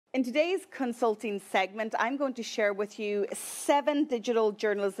In today's consulting segment, I'm going to share with you 7 digital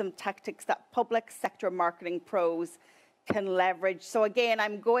journalism tactics that public sector marketing pros can leverage. So again,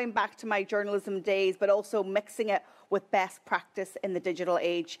 I'm going back to my journalism days, but also mixing it with best practice in the digital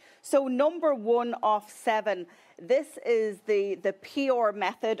age. So number 1 of 7, this is the PR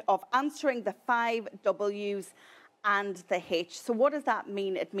method of answering the 5 W's and the H. So what does that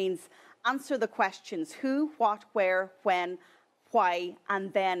mean? It means answer the questions: who, what, where, when, why,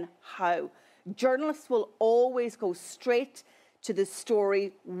 and then how. Journalists will always go straight to the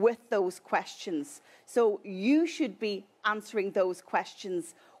story with those questions. So you should be answering those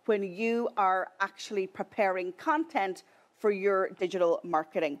questions when you are actually preparing content for your digital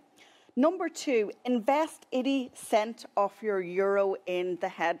marketing. Number 2, invest 80 cents of your euro in the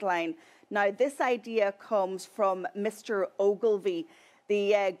headline. Now, this idea comes from Mr. Ogilvy,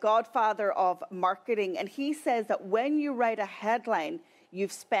 the godfather of marketing, and he says that when you write a headline,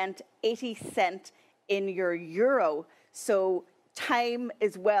 you've spent 80 cents in your euro. So time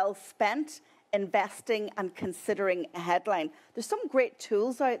is well spent investing and considering a headline. There's some great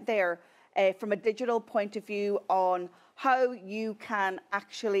tools out there from a digital point of view on how you can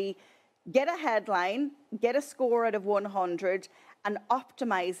actually get a headline, get a score out of 100, and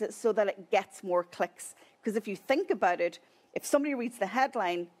optimize it so that it gets more clicks. Because if you think about it, if somebody reads the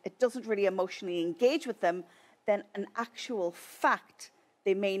headline, it doesn't really emotionally engage with them, then an actual fact,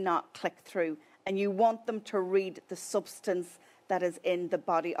 they may not click through. And you want them to read the substance that is in the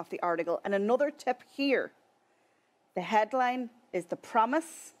body of the article. And another tip here, the headline is the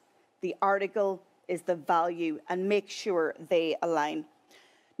promise, the article is the value, and make sure they align.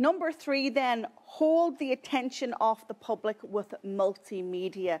 Number 3 then, hold the attention of the public with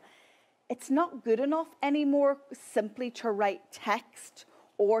multimedia. It's not good enough anymore simply to write text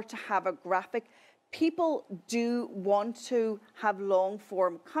or to have a graphic. People do want to have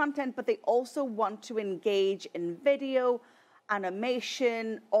long-form content, but they also want to engage in video,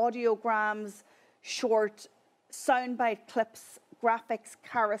 animation, audiograms, short soundbite clips, graphics,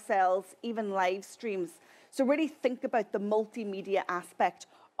 carousels, even live streams. So really think about the multimedia aspect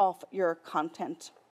of your content.